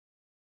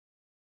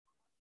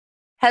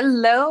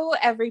Hello,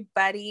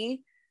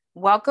 everybody.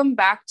 Welcome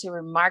back to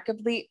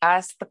Remarkably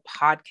Us, the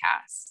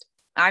podcast.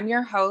 I'm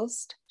your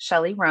host,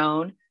 Shelly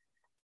Roan,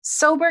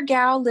 sober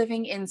gal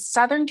living in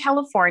Southern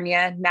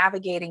California,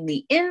 navigating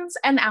the ins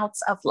and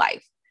outs of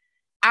life.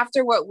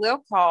 After what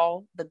we'll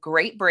call the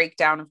great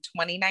breakdown of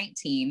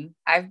 2019,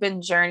 I've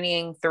been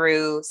journeying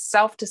through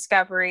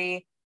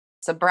self-discovery,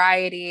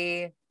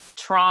 sobriety,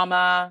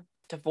 trauma,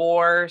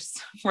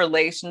 divorce,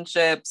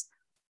 relationships,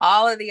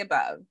 all of the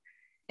above.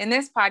 In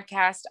this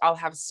podcast, I'll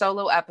have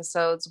solo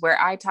episodes where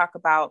I talk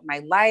about my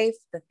life,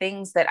 the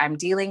things that I'm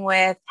dealing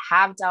with,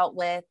 have dealt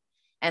with,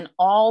 and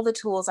all the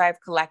tools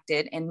I've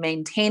collected in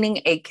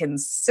maintaining a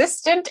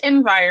consistent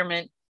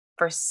environment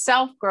for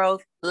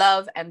self-growth,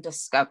 love, and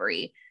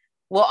discovery.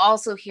 We'll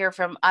also hear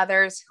from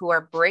others who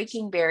are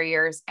breaking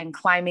barriers and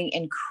climbing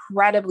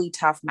incredibly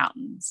tough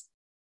mountains.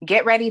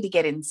 Get ready to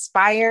get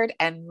inspired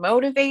and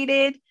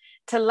motivated,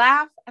 to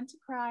laugh and to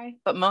cry,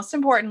 but most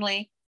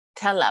importantly,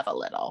 to love a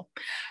little.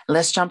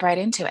 Let's jump right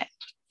into it.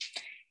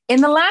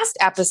 In the last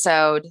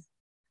episode,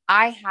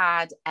 I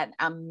had an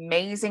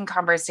amazing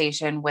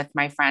conversation with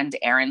my friend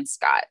Erin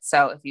Scott.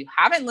 So if you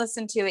haven't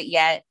listened to it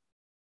yet,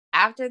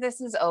 after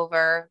this is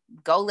over,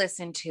 go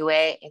listen to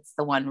it. It's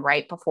the one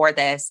right before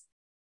this.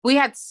 We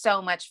had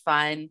so much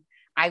fun.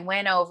 I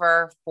went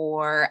over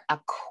for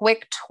a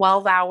quick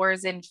 12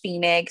 hours in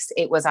Phoenix.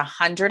 It was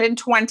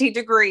 120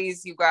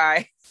 degrees, you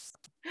guys.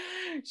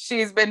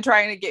 She's been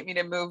trying to get me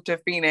to move to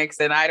Phoenix.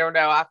 And I don't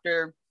know,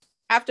 after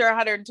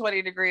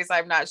 120 degrees,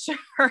 I'm not sure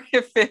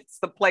if it's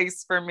the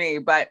place for me,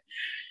 but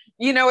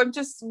I'm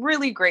just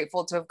really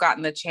grateful to have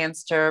gotten the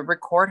chance to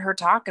record her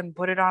talk and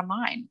put it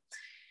online.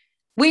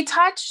 We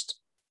touched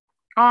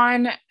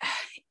on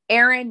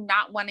Erin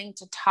not wanting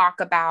to talk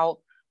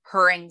about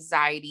her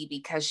anxiety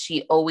because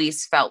she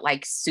always felt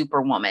like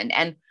Superwoman.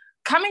 And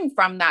coming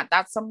from that,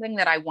 that's something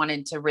that I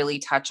wanted to really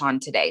touch on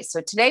today.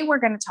 So today we're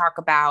going to talk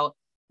about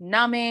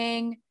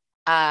numbing,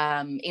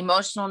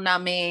 emotional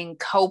numbing,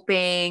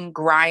 coping,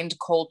 grind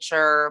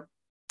culture,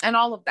 and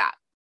all of that.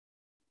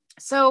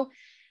 So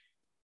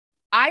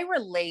I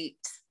relate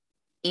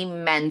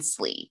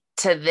immensely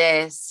to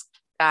this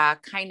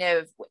kind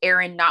of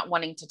Erin not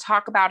wanting to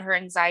talk about her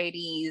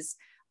anxieties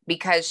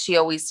because she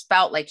always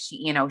felt like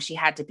she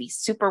had to be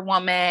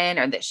Superwoman,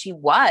 or that she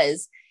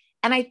was.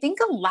 And I think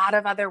a lot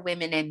of other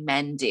women and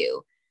men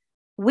do.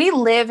 We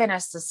live in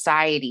a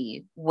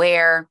society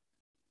where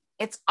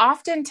it's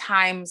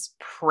oftentimes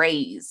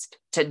praised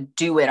to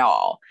do it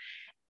all.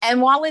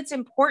 And while it's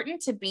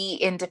important to be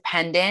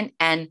independent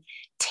and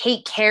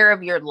take care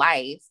of your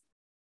life,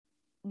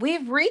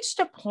 we've reached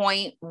a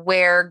point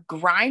where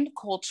grind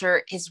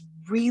culture is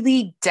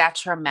really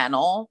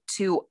detrimental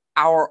to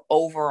our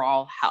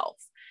overall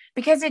health,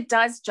 because it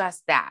does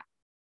just that.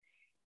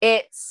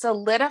 It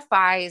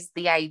solidifies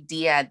the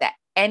idea that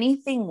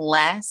anything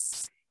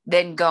less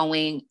than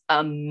going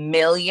a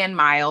million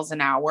miles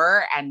an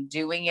hour and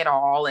doing it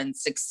all and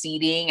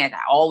succeeding and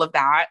all of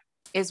that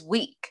is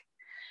weak.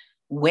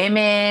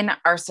 Women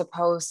are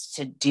supposed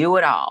to do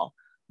it all.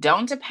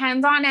 Don't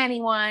depend on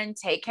anyone.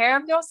 Take care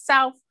of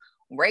yourself,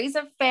 raise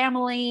a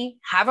family,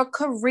 have a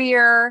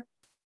career.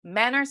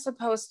 Men are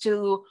supposed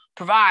to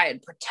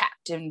provide,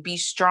 protect, and be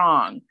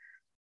strong.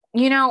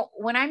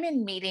 When I'm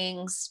in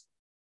meetings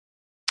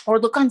or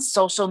look on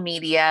social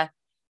media,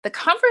 the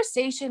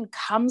conversation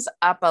comes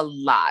up a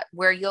lot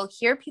where you'll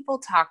hear people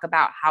talk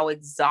about how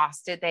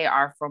exhausted they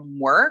are from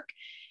work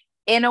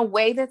in a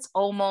way that's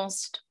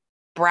almost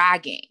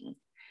bragging.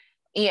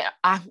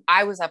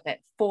 I was up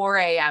at 4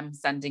 a.m.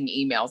 sending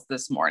emails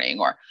this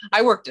morning, or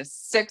I worked a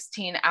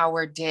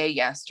 16-hour day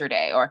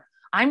yesterday, or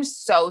I'm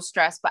so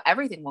stressed, but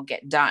everything will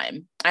get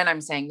done. And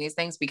I'm saying these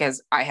things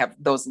because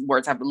those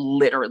words have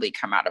literally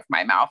come out of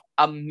my mouth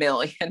a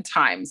million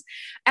times.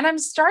 And I'm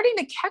starting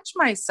to catch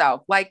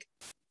myself like,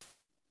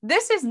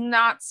 this is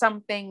not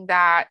something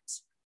that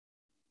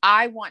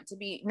I want to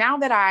be now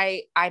that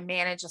I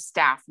manage a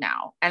staff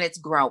now and it's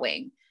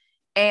growing.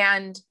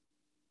 And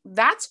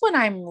that's when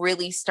I'm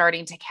really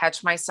starting to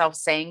catch myself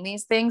saying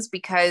these things,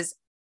 because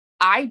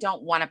I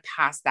don't want to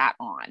pass that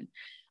on.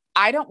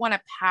 I don't want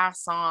to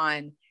pass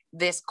on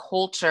this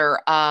culture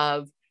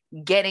of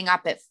getting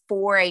up at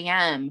 4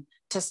 a.m.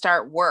 to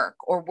start work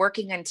or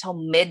working until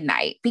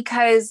midnight,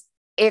 because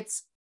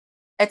it's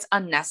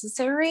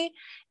unnecessary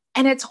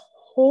and it's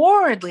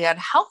horridly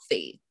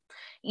unhealthy.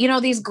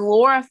 These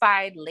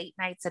glorified late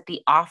nights at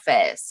the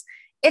office,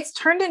 it's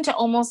turned into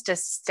almost a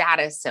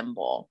status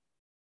symbol.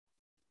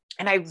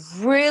 And I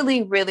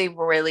really, really,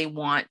 really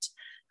want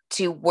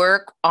to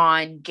work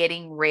on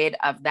getting rid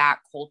of that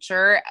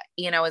culture,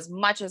 as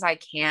much as I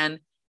can.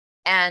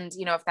 And,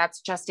 if that's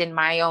just in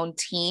my own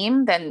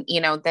team, then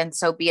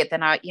so be it.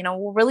 Then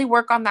we'll really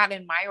work on that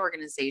in my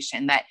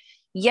organization, that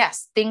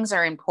yes, things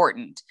are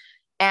important.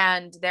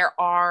 And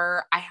I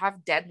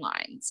have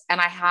deadlines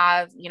and I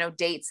have,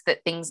 dates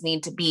that things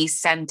need to be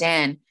sent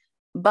in,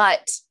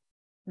 but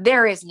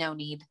there is no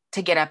need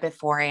to get up at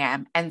 4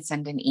 a.m. and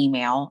send an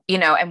email,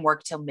 and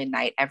work till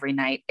midnight every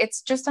night.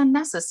 It's just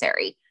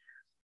unnecessary.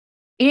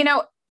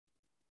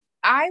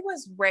 I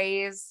was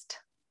raised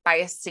by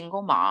a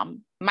single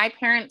mom. My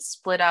parents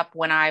split up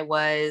when I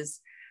was,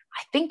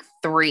 I think,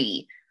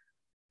 3.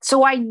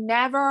 So I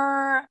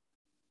never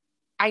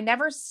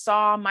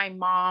saw my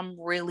mom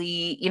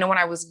really, when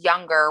I was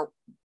younger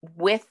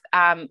with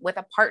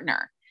a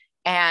partner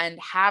and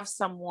have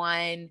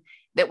someone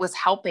that was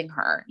helping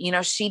her.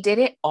 She did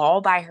it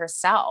all by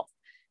herself.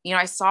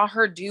 I saw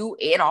her do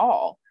it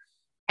all.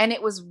 And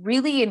it was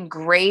really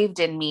engraved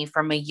in me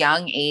from a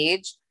young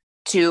age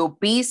to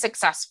be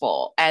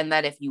successful, and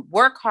that if you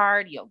work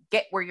hard, you'll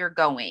get where you're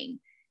going.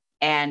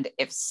 And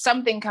if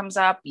something comes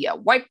up, you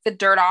wipe the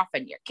dirt off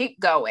and you keep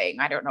going.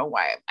 I don't know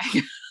why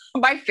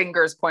my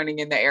finger's pointing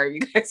in the air, you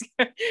guys.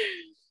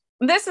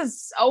 This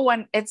is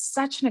it's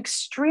such an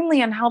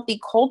extremely unhealthy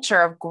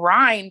culture of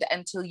grind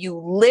until you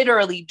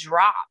literally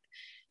drop.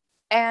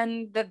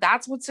 And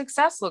that's what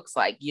success looks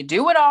like. You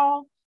do it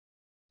all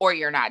or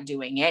you're not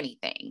doing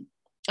anything.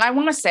 I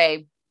want to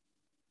say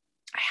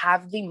I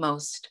have the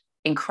most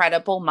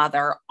incredible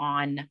mother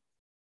on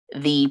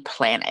the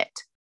planet.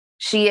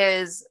 She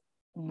is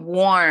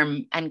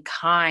warm and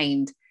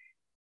kind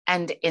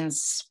and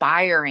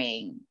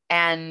inspiring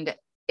and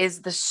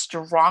is the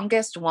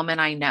strongest woman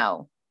I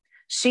know.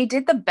 She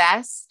did the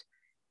best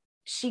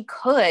she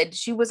could.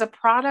 She was a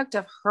product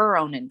of her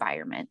own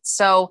environment.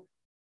 So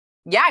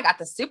yeah, I got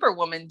the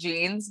superwoman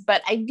genes,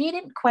 but I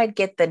didn't quite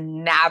get the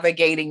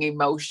navigating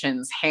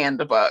emotions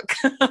handbook.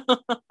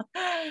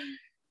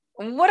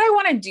 What I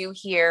want to do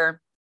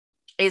here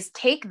is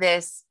take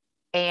this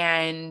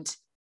and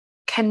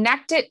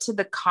connect it to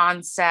the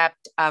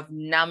concept of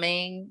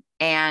numbing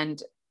and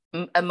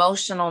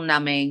emotional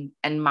numbing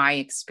and my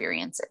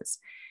experiences.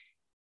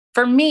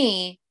 For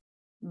me,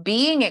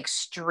 being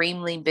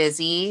extremely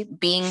busy,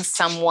 being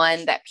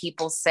someone that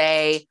people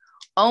say,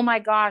 oh my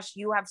gosh,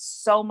 you have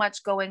so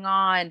much going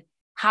on.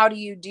 How do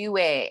you do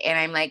it? And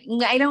I'm like,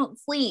 I don't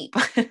sleep.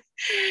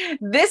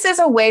 This is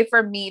a way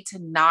for me to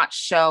not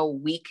show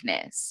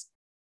weakness.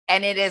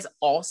 And it is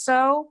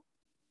also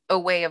a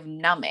way of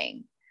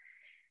numbing,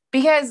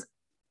 because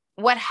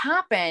what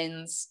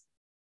happens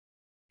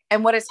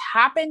and what has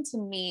happened to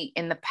me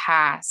in the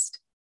past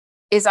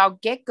is I'll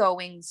get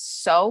going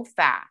so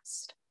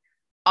fast.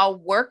 I'll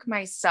work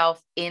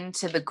myself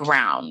into the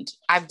ground.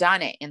 I've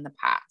done it in the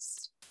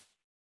past.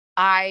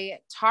 I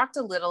talked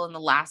a little in the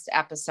last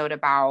episode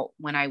about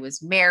when I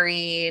was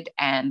married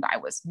and I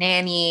was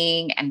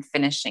nannying and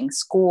finishing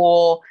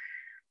school.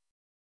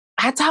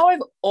 That's how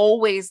I've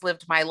always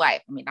lived my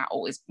life. I mean, not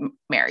always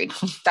married.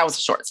 That was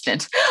a short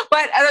stint,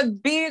 but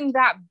being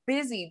that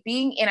busy,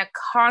 being in a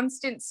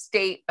constant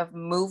state of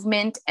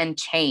movement and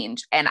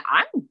change. And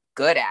I'm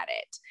good at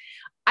it.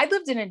 I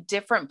lived in a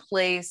different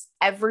place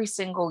every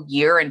single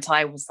year until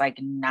I was like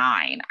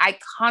 9. I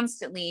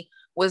constantly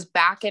was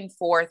back and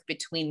forth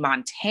between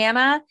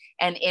Montana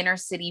and inner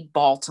city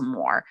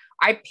Baltimore.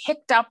 I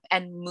picked up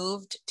and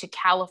moved to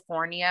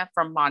California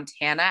from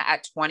Montana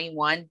at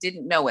 21,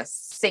 didn't know a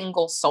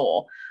single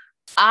soul.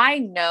 I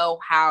know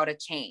how to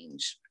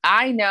change.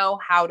 I know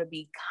how to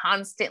be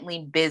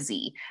constantly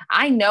busy.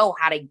 I know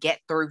how to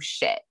get through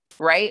shit,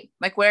 right?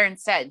 Like Warren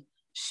said,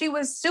 she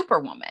was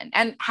superwoman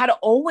and had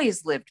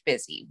always lived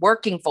busy,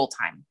 working full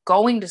time,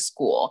 going to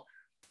school.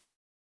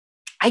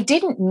 I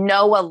didn't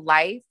know a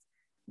life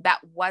that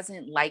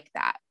wasn't like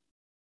that.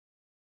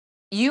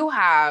 You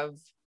have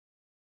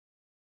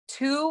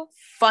 2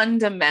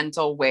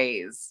 fundamental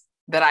ways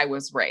that I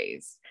was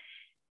raised.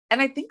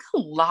 And I think a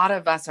lot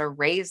of us are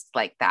raised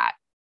like that.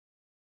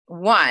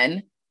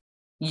 1,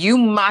 you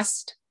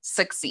must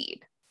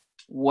succeed.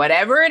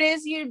 Whatever it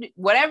is,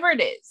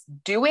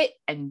 do it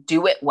and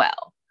do it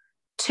well.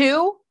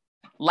 2,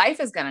 life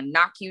is going to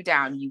knock you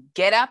down. You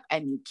get up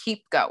and you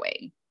keep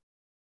going.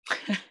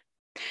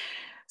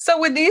 So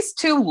with these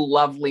 2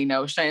 lovely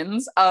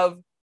notions of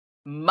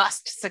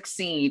must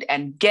succeed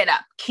and get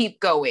up, keep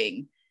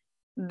going,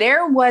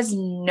 there was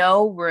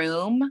no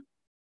room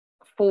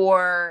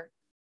for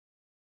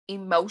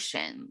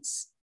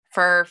emotions,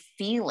 for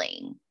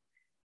feeling,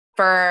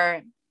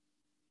 for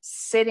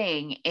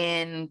sitting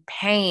in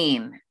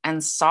pain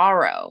and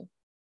sorrow.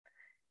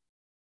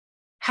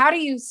 How do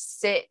you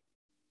sit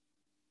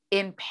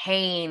in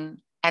pain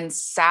and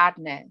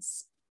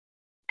sadness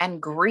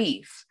and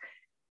grief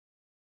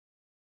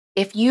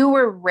if you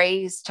were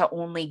raised to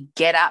only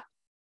get up,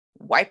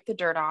 wipe the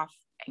dirt off,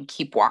 and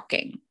keep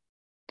walking?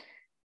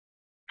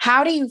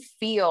 How do you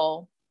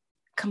feel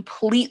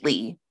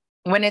completely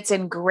when it's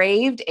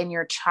engraved in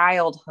your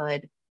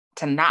childhood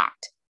to not?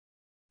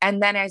 And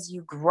then as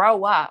you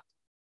grow up,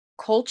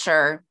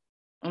 culture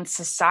and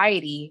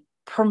society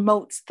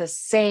promotes the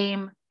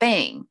same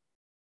thing,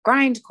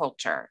 grind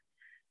culture.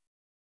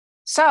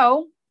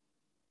 So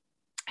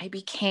I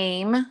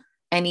became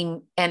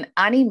an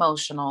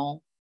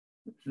unemotional,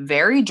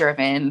 very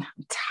driven,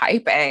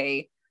 type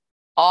A,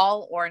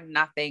 all or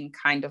nothing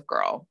kind of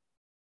girl.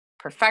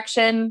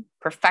 Perfection,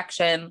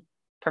 perfection,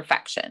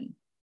 perfection.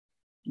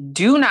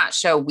 Do not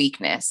show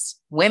weakness.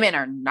 Women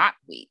are not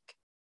weak.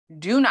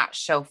 Do not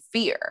show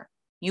fear.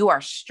 You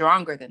are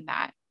stronger than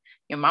that.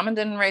 Your mama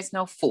didn't raise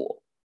no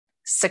fool.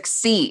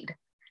 Succeed.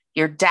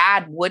 Your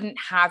dad wouldn't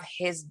have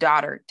his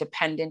daughter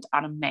dependent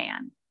on a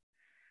man.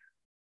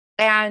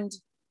 And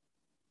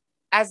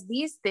as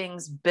these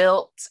things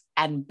built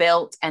and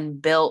built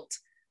and built,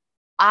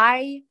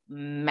 I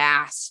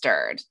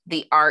mastered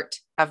the art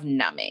of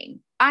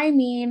numbing. I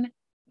mean,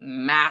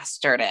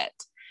 mastered it.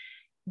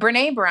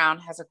 Brene Brown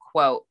has a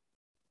quote.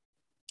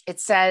 It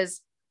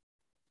says,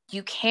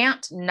 "You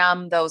can't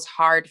numb those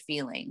hard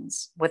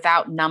feelings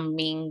without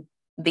numbing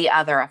the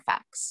other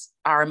effects,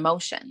 our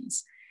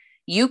emotions.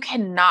 You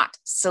cannot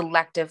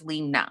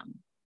selectively numb.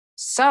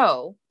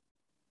 So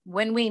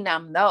when we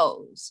numb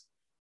those,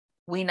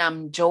 we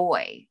numb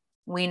joy,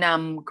 we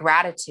numb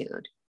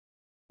gratitude,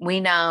 we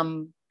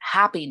numb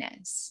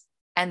happiness,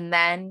 and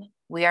then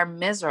we are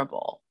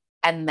miserable.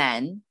 And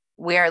then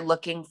we are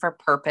looking for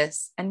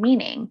purpose and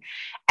meaning.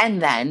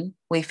 And then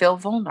we feel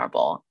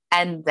vulnerable.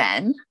 And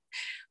then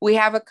we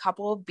have a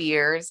couple of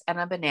beers and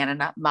a banana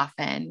nut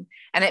muffin,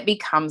 and it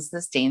becomes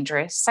this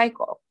dangerous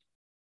cycle."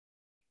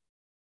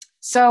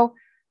 So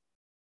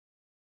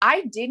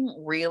I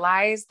didn't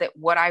realize that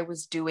what I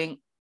was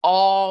doing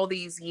all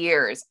these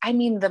years, I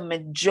mean, the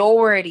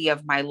majority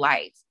of my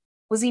life,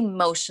 was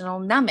emotional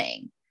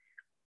numbing,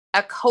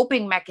 a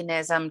coping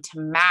mechanism to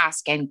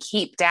mask and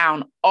keep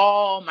down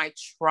all my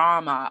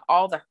trauma,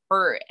 all the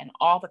hurt, and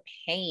all the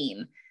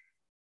pain.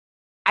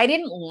 I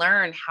didn't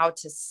learn how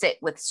to sit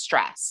with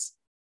stress,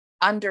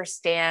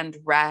 understand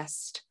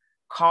rest,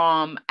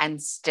 calm,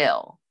 and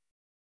still.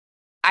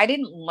 I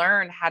didn't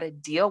learn how to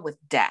deal with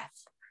death,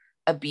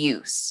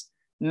 abuse,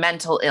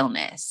 mental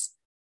illness.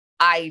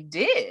 I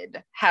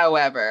did,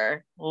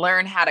 however,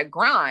 learn how to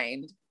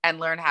grind and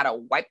learn how to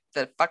wipe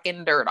the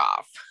fucking dirt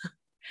off.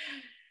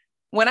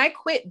 When I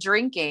quit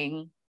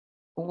drinking,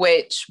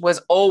 which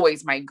was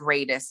always my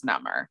greatest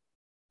number,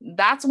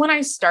 that's when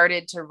I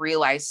started to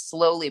realize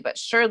slowly but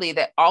surely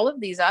that all of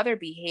these other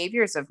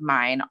behaviors of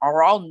mine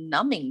are all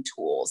numbing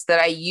tools that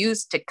I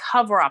use to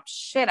cover up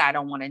shit I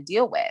don't want to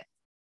deal with.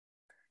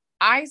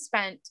 I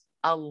spent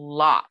a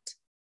lot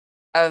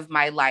of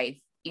my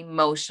life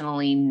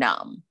emotionally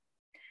numb.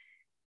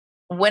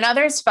 When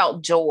others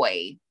felt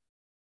joy,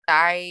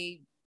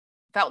 I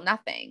felt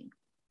nothing.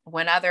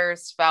 When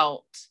others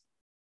felt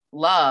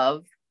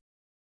love,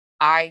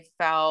 I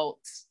felt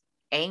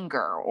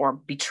anger or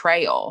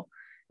betrayal.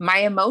 My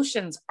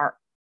emotions are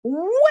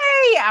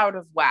way out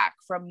of whack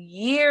from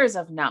years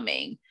of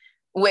numbing,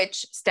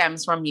 which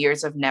stems from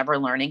years of never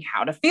learning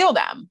how to feel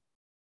them.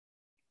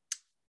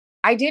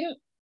 I didn't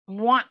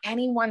want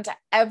anyone to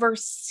ever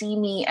see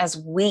me as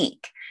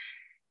weak.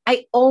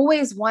 I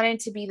always wanted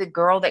to be the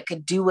girl that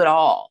could do it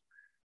all,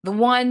 the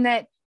one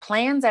that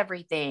plans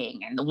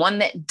everything and the one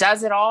that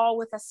does it all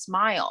with a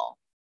smile.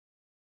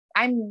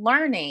 I'm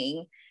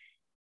learning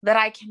that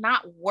I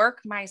cannot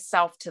work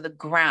myself to the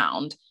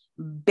ground,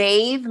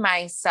 bathe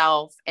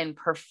myself in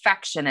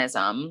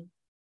perfectionism,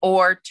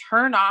 or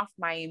turn off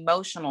my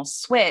emotional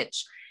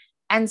switch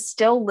and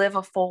still live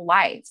a full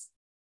life.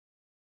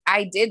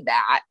 I did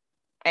that,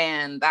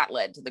 and that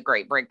led to the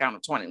Great Breakdown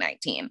of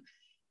 2019.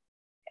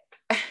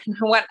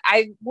 What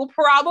I will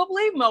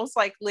probably most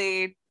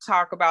likely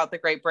talk about the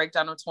Great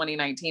Breakdown of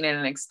 2019 in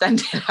an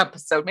extended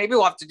episode. Maybe we're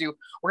gonna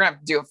have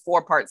to do a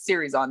 4-part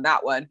series on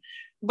that one.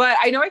 But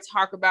I know I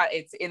talk about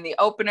it's in the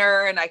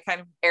opener, and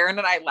Erin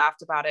and I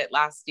laughed about it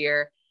last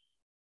year.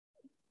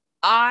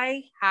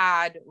 I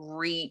had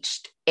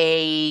reached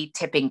a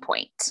tipping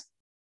point.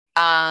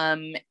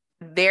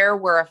 There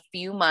were a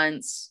few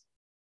months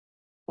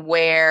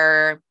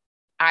where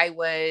I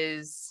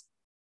was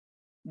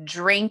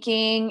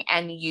drinking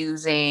and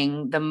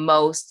using the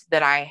most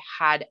that I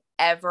had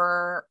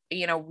ever,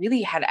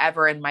 really had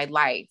ever in my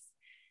life.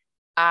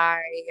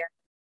 I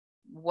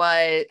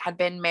had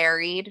been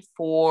married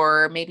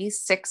for maybe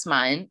 6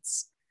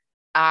 months.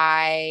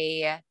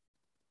 I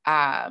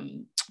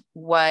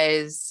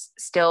was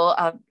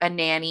still a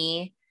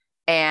nanny,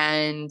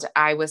 and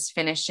I was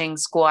finishing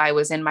school. I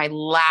was in my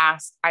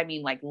last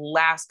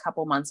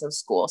couple months of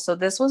school. So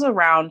this was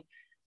around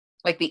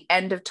like the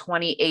end of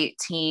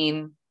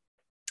 2018,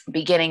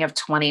 beginning of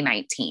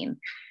 2019.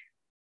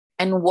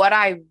 And what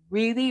I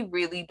really,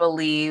 really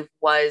believe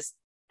was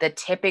the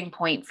tipping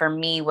point for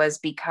me was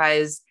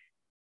because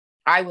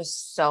I was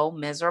so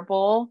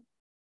miserable.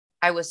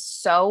 I was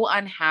so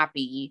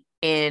unhappy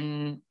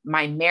in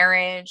my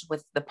marriage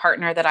with the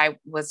partner that I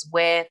was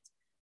with.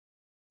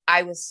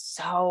 I was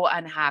so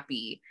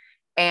unhappy.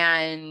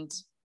 And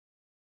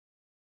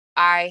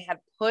I had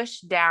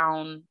pushed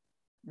down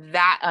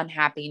that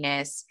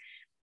unhappiness,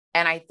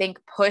 and I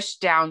think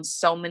pushed down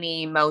so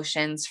many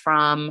emotions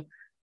from,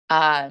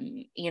 a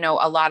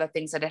lot of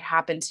things that had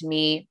happened to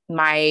me.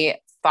 My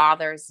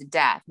father's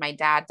death. My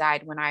dad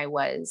died when I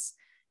was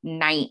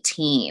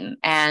 19,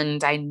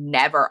 and I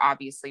never,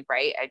 obviously,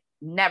 right? I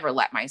never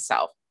let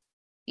myself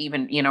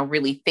even,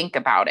 really think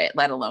about it,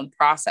 let alone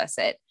process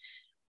it.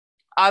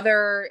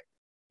 Other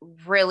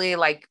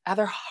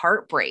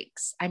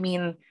heartbreaks. I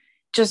mean,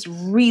 just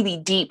really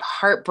deep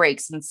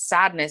heartbreaks and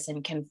sadness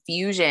and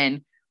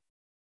confusion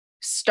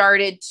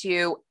started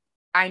to,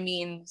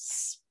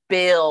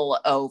 spill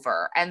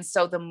over. And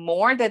so the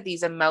more that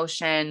these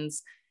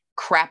emotions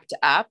crept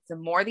up, the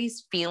more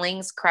these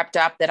feelings crept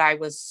up that I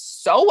was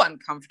so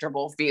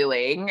uncomfortable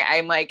feeling.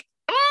 I'm like,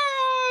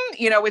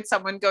 when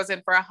someone goes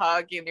in for a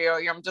hug,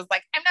 I'm just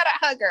like, I'm not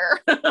a hugger.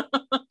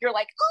 You're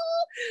like,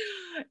 oh,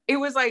 it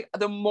was like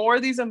the more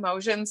these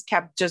emotions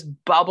kept just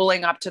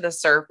bubbling up to the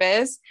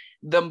surface,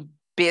 the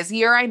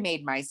busier I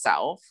made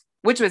myself,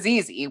 which was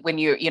easy when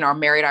I'm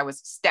married. I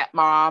was a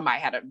stepmom. I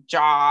had a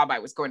job. I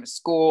was going to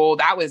school.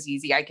 That was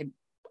easy. I could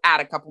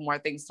add a couple more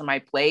things to my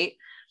plate.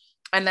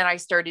 And then I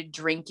started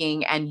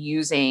drinking and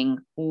using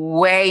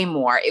way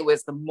more. It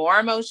was the more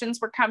emotions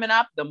were coming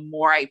up, the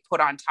more I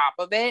put on top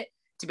of it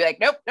to be like,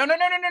 nope, no.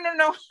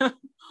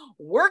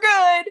 We're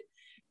good.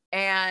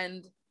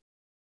 And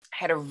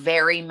had a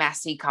very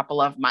messy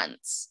couple of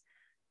months.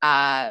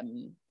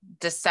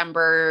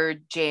 December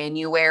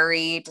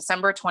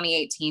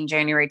 2018,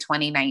 January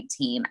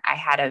 2019, I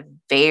had a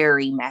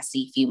very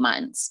messy few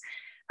months.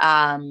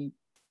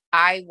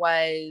 I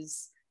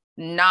was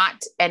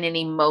not in an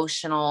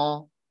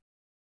emotional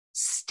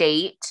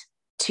state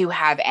to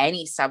have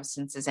any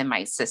substances in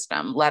my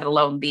system, let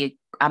alone the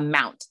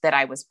amount that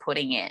I was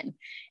putting in.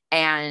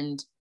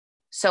 And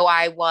so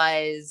I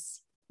was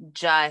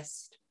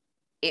just,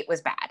 it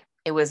was bad.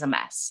 It was a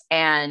mess.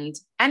 And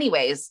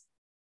anyways,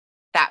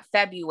 that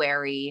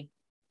February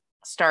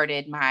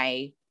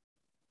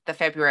the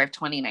February of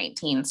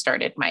 2019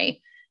 started my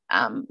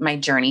my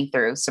journey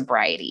through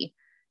sobriety.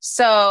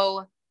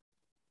 So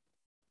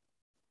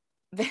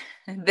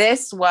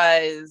this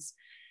was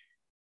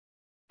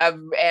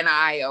an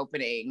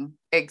eye-opening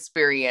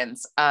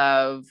experience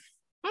of,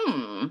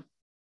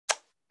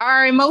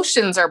 our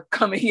emotions are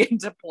coming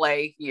into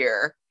play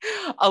here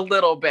a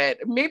little bit.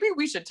 Maybe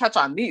we should touch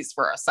on these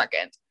for a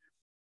second.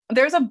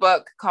 There's a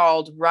book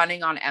called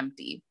Running on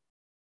Empty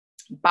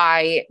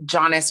by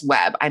Jonas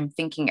Webb. I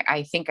think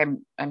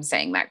I'm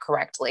saying that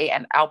correctly,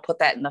 and I'll put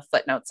that in the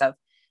footnotes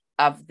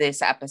of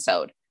this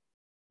episode.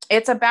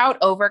 It's about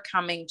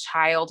overcoming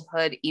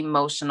childhood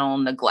emotional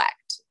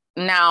neglect.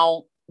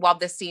 Now, while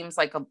this seems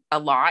like a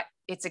lot,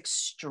 it's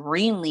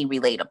extremely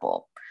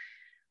relatable.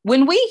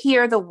 When we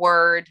hear the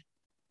word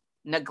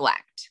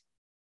neglect,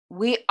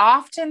 we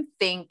often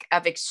think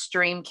of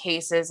extreme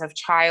cases of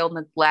child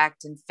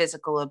neglect and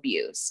physical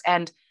abuse.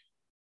 And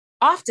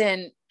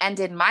often, and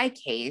in my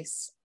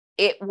case,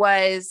 it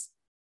was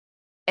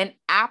an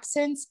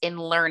absence in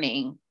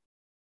learning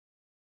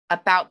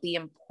about the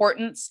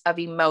importance of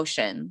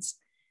emotions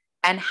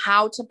and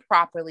how to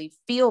properly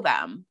feel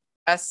them,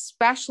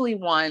 especially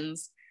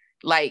ones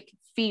like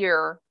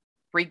fear,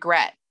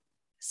 regret,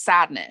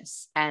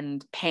 sadness,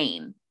 and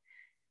pain.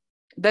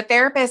 The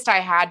therapist I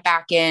had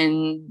back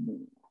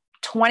in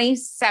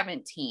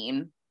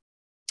 2017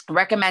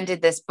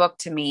 recommended this book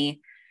to me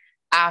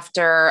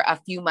after a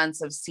few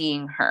months of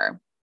seeing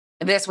her.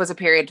 This was a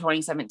period,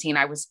 2017,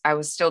 I was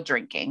still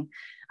drinking.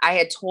 I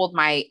had told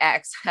my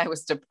ex I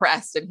was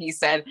depressed, and he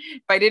said,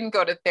 if I didn't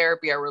go to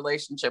therapy, our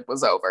relationship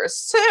was over.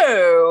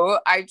 So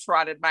I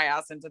trotted my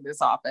ass into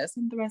this office,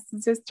 and the rest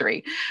is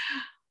history.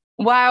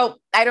 While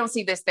I don't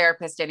see this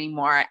therapist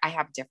anymore, I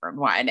have a different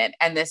one.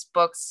 And this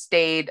book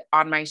stayed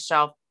on my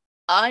shelf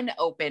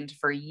unopened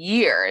for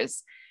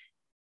years.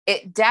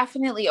 It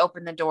definitely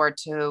opened the door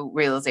to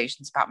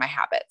realizations about my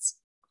habits.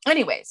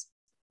 Anyways,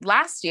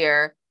 last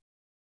year,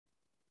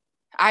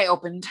 I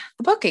opened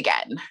the book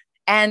again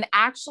and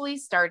actually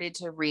started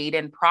to read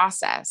and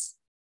process.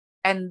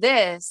 And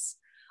this,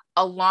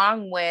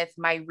 along with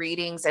my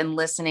readings and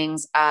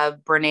listenings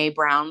of Brene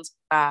Brown's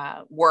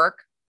work,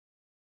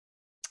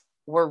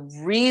 were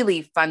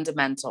really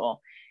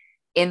fundamental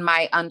in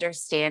my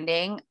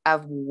understanding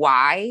of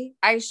why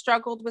I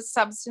struggled with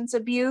substance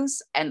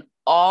abuse and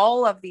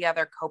all of the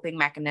other coping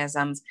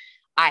mechanisms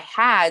I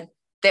had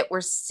that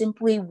were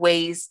simply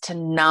ways to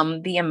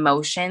numb the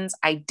emotions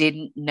I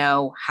didn't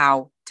know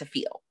how to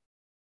feel.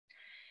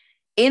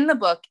 In the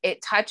book,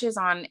 it touches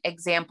on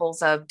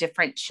examples of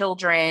different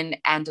children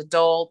and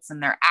adults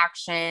and their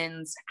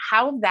actions,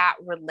 how that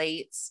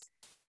relates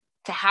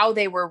to how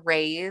they were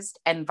raised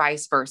and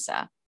vice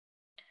versa.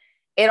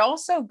 It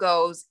also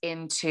goes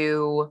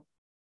into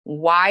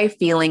why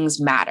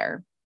feelings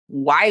matter,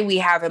 why we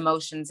have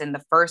emotions in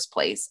the first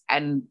place,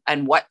 and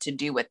what to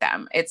do with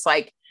them. It's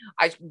like,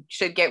 I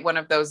should get one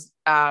of those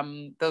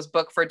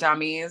book for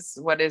dummies.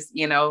 What is,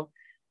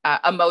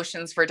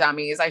 emotions for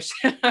dummies. I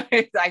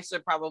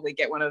should probably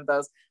get one of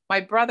those. My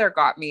brother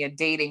got me a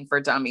dating for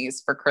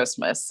dummies for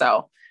Christmas.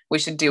 So we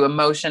should do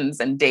emotions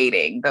and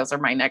dating. Those are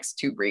my next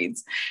two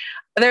reads.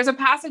 There's a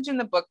passage in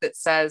the book that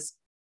says,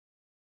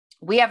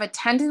 we have a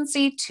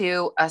tendency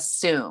to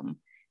assume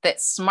that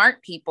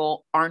smart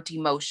people aren't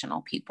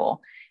emotional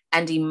people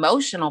and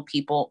emotional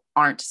people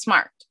aren't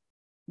smart.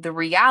 The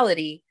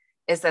reality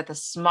is that the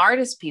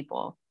smartest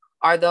people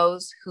are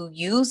those who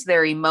use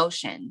their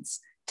emotions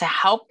to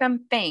help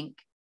them think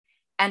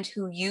and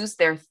who use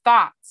their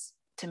thoughts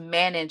to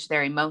manage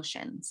their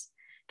emotions.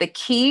 The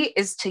key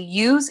is to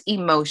use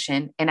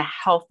emotion in a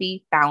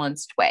healthy,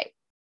 balanced way.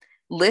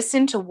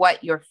 Listen to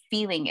what your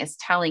feeling is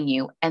telling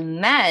you,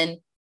 and then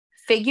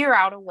figure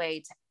out a way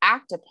to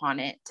act upon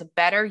it to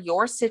better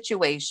your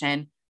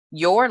situation,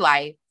 your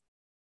life,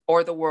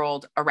 or the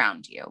world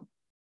around you.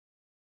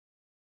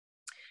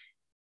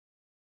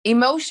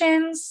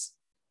 Emotions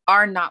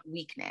are not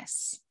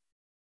weakness.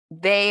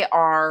 They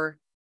are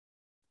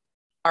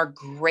our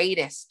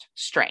greatest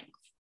strength.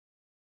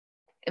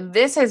 And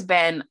this has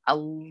been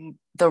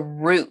the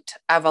root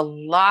of a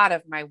lot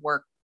of my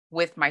work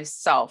with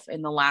myself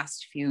in the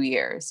last few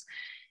years,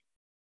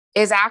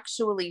 is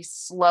actually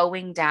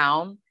slowing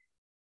down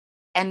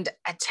and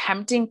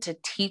attempting to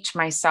teach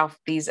myself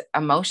these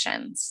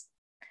emotions,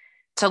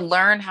 to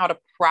learn how to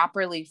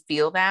properly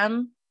feel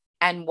them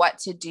and what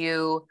to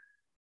do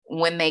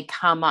when they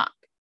come up,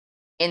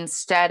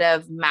 instead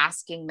of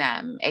masking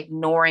them,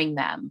 ignoring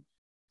them,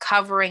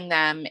 covering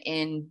them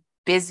in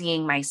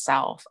busying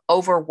myself,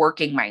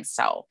 overworking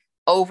myself,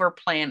 over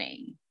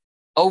planning,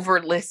 over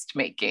list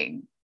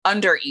making,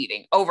 under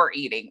eating,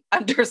 overeating,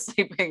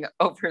 undersleeping,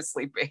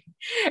 oversleeping.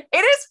 It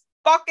is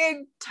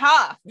fucking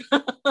tough.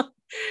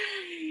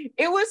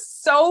 It was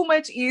so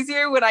much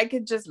easier when I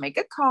could just make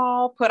a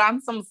call, put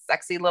on some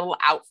sexy little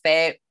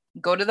outfit,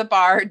 go to the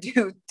bar,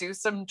 do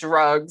some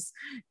drugs,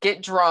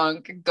 get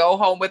drunk, go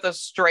home with a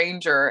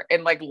stranger,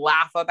 and like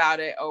laugh about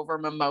it over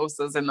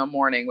mimosas in the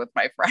morning with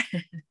my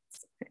friends.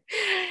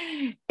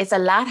 It's a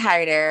lot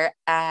harder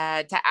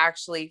to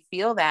actually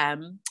feel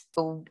them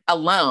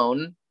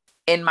alone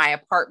in my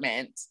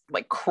apartment,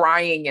 like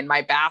crying in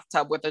my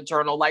bathtub with a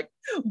journal, like,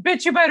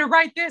 bitch, you better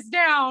write this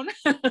down.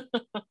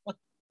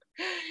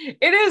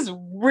 It is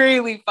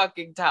really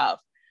fucking tough.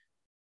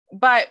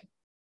 But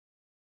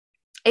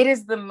it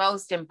is the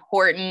most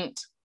important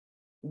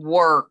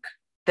work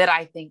that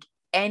I think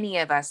any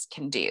of us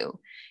can do,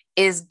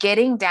 is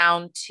getting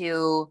down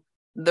to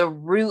the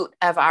root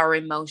of our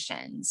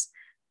emotions,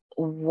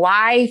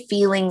 why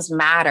feelings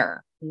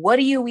matter. What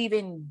do you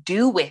even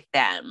do with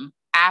them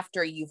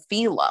after you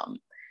feel them?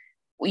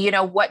 You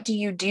know, what do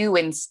you do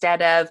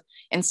instead of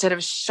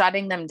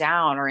shutting them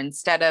down, or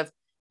instead of,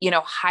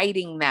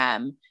 hiding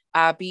them,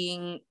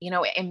 being,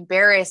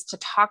 embarrassed to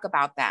talk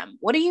about them?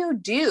 What do you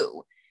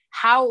do?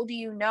 How do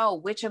you know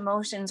which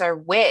emotions are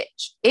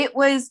which?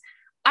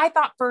 I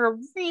thought for a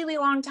really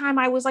long time,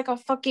 I was like a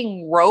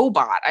fucking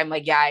robot. I'm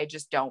like, yeah, I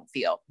just don't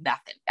feel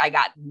nothing. I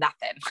got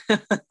nothing.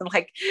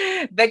 Like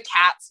the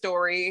cat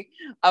story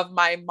of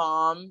my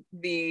mom,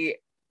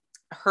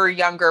 her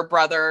younger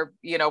brother,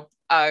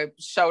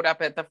 showed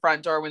up at the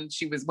front door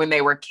when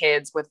they were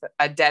kids with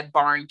a dead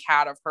barn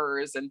cat of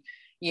hers. And,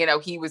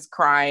 he was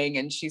crying,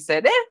 and she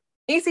said,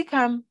 easy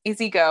come,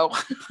 easy go.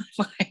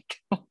 Like,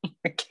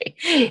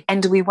 okay.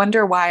 And do we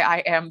wonder why I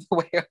am the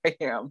way I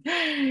am?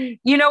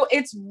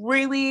 It's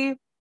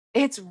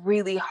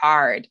really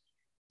hard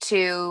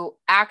to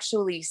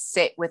actually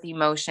sit with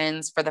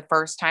emotions for the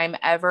first time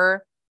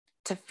ever,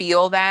 to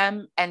feel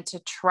them and to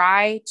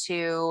try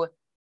to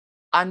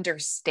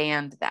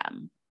understand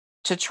them,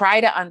 to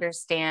try to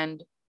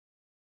understand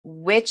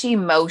which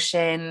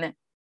emotion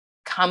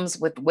comes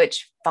with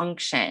which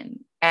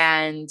function,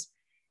 and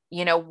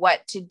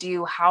what to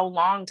do, how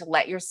long to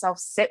let yourself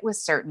sit with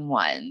certain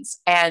ones.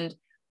 And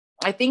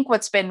I think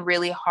what's been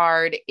really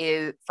hard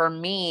for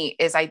me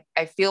is I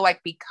feel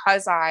like,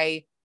 because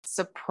I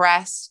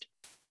suppressed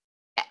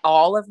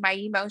all of my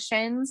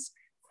emotions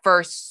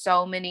for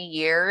so many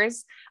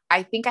years,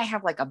 I think I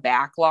have like a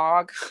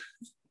backlog.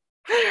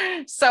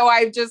 So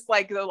I've just,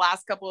 like, the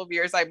last couple of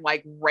years, I'm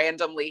like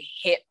randomly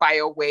hit by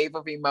a wave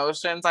of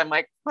emotions. I'm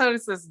like, what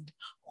is this?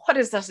 What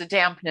is this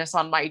dampness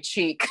on my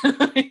cheek?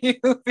 You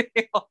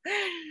feel?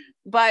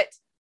 But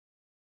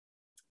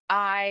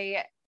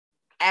I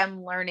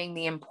am learning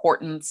the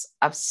importance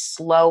of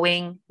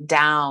slowing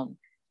down,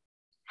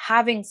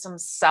 having some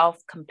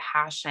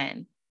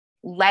self-compassion,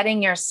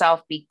 letting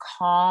yourself be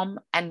calm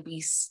and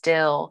be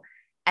still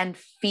and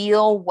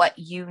feel what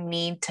you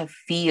need to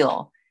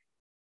feel.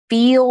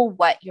 Feel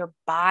what your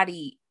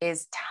body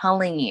is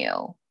telling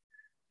you.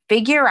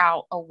 Figure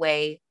out a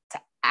way to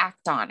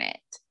act on it.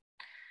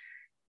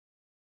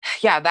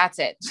 Yeah, that's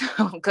it.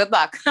 Good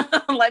luck.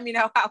 Let me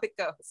know how it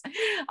goes.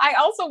 I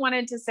also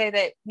wanted to say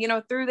that,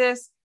 through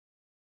this,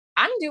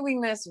 I'm doing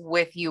this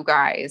with you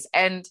guys.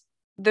 And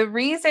the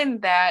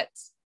reason that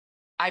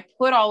I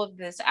put all of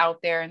this out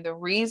there, and the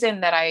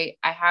reason that I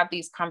have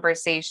these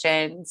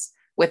conversations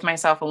with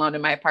myself alone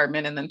in my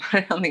apartment and then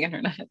put it on the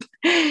internet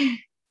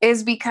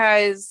is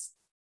because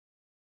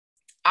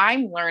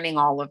I'm learning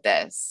all of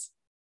this,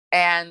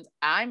 and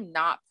I'm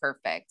not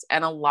perfect.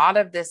 And a lot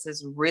of this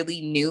is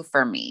really new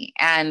for me.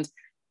 And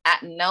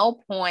at no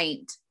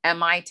point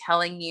am I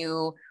telling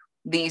you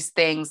these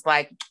things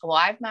like, well,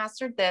 I've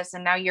mastered this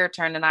and now your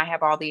turn and I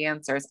have all the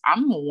answers.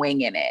 I'm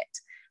winging it.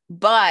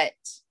 But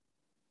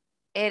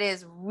it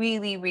is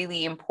really,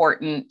 really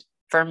important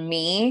for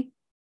me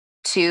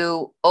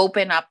to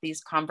open up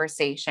these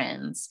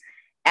conversations.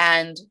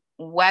 And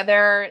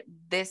whether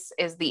this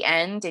is the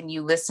end and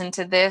you listen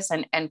to this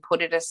and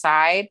put it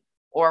aside,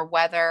 or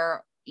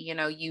whether,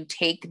 you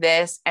take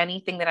this,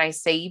 anything that I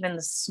say, even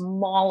the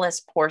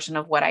smallest portion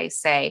of what I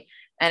say,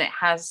 and it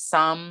has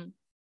some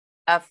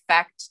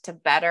affect to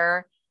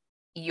better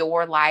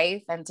your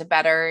life and to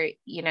better,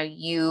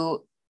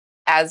 you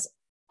as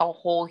a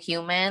whole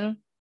human,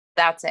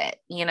 that's it.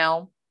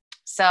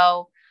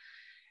 So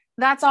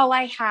that's all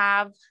I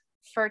have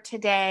for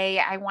today.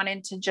 I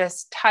wanted to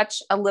just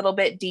touch a little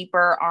bit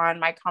deeper on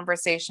my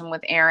conversation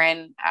with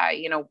Erin,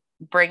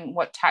 bring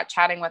what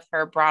chatting with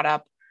her brought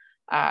up,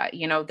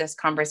 this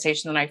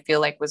conversation that I feel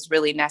like was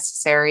really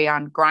necessary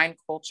on grind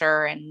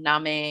culture and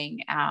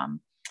numbing,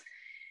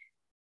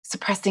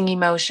 suppressing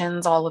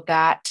emotions, all of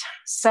that.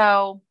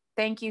 So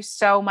thank you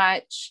so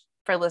much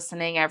for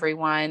listening,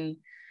 everyone.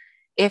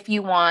 If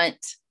you want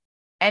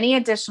any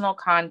additional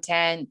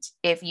content,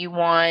 if you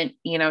want,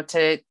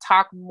 to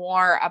talk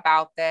more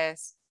about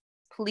this,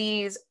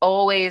 please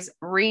always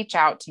reach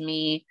out to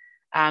me.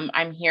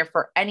 I'm here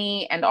for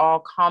any and all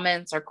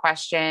comments or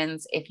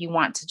questions. If you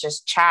want to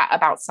just chat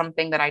about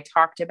something that I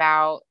talked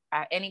about,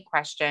 any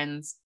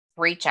questions,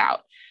 reach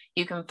out.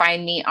 You can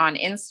find me on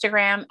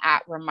Instagram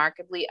at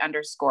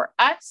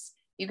remarkably_us.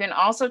 You can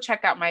also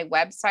check out my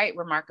website,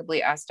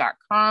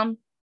 remarkablyus.com,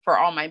 for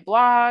all my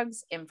blogs,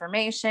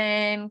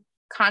 information,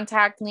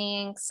 contact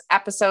links,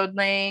 episode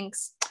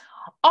links,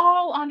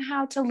 all on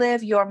how to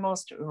live your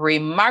most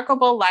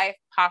remarkable life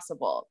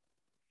possible.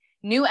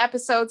 New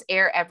episodes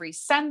air every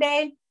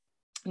Sunday.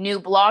 New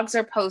blogs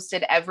are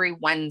posted every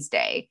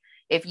Wednesday.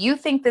 If you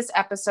think this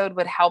episode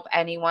would help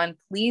anyone,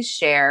 please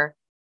share,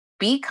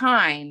 be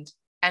kind,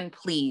 and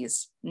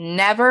please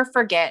never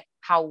forget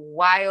how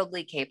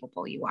wildly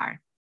capable you are.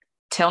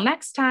 Till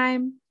next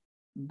time,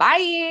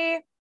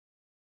 bye.